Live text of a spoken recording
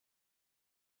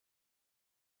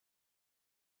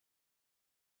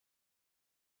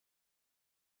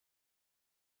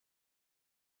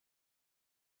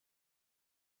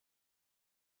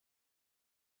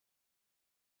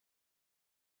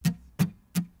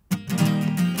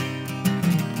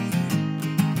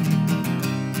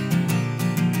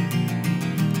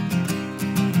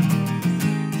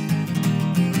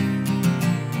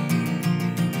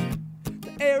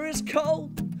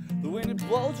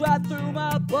flows right through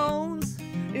my bones.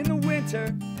 In the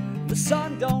winter, the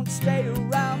sun don't stay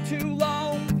around too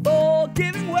long for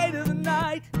giving way to the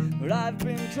night. But I've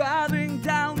been driving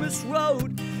down this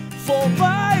road for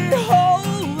my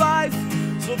whole life,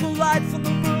 so the light from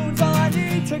the moon's all I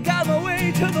need to guide my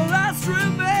way to the last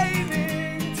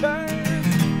remaining turn.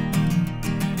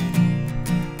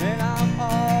 And I'm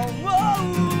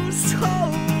almost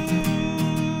home.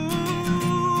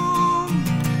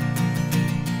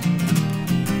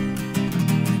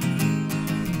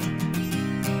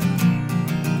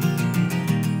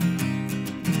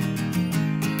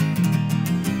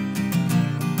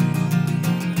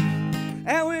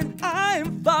 And when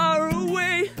I'm far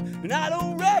away and I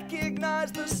don't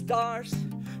recognize the stars,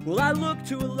 well, I look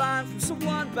to a line from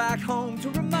someone back home to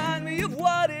remind me of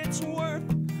what it's worth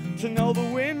to know the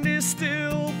wind is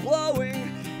still blowing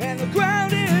and the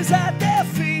ground is at their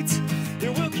feet.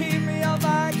 It will keep me on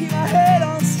my, keep my head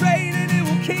on straight, and it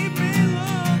will keep me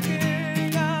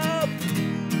looking up.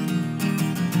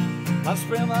 I've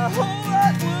spent my whole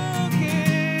life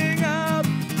looking up.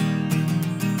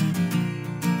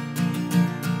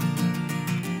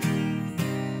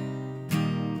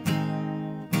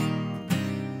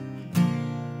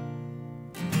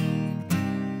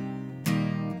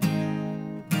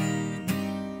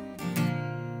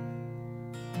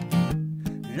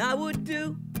 And I would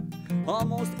do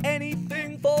almost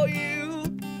anything for you,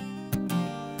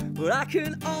 but I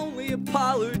can only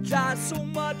apologize so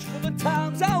much for the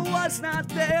times I was not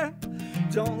there.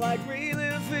 Don't like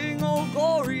reliving old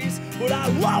glories, but I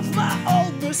love my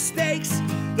old mistakes.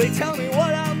 They tell me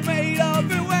what I'm made of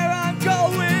and where I'm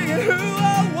going and who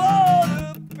I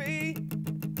wanna be,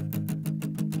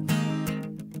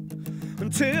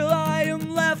 until I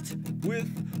am left with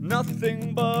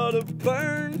nothing but a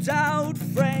burned out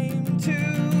frame to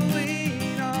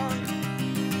lean on.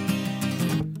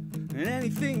 And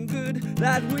anything good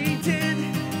that we did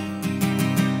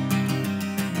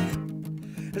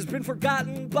has been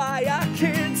forgotten by our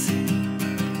kids.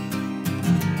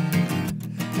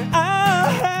 And I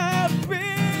have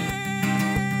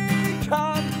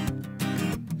become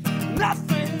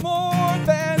nothing more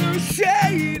than a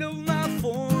shade of my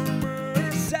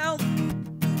former self.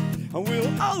 I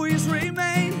will always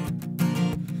remain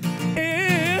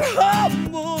in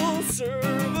humble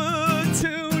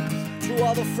servitude to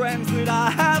all the friends that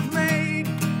I have made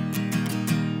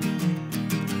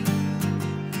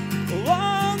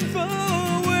along the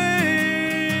way.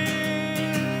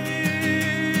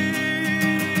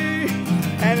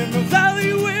 And in the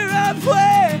valley where I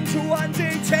plan to one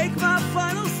day take my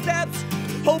final steps,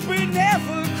 hope it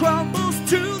never crumbles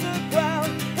to the ground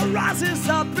or rises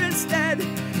up instead,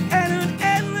 and an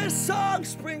endless song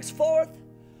springs forth.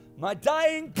 My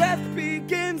dying breath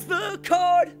begins the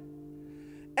chord,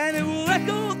 and it will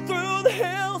echo through the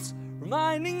hills,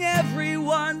 reminding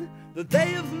everyone that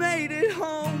they have made it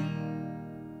home.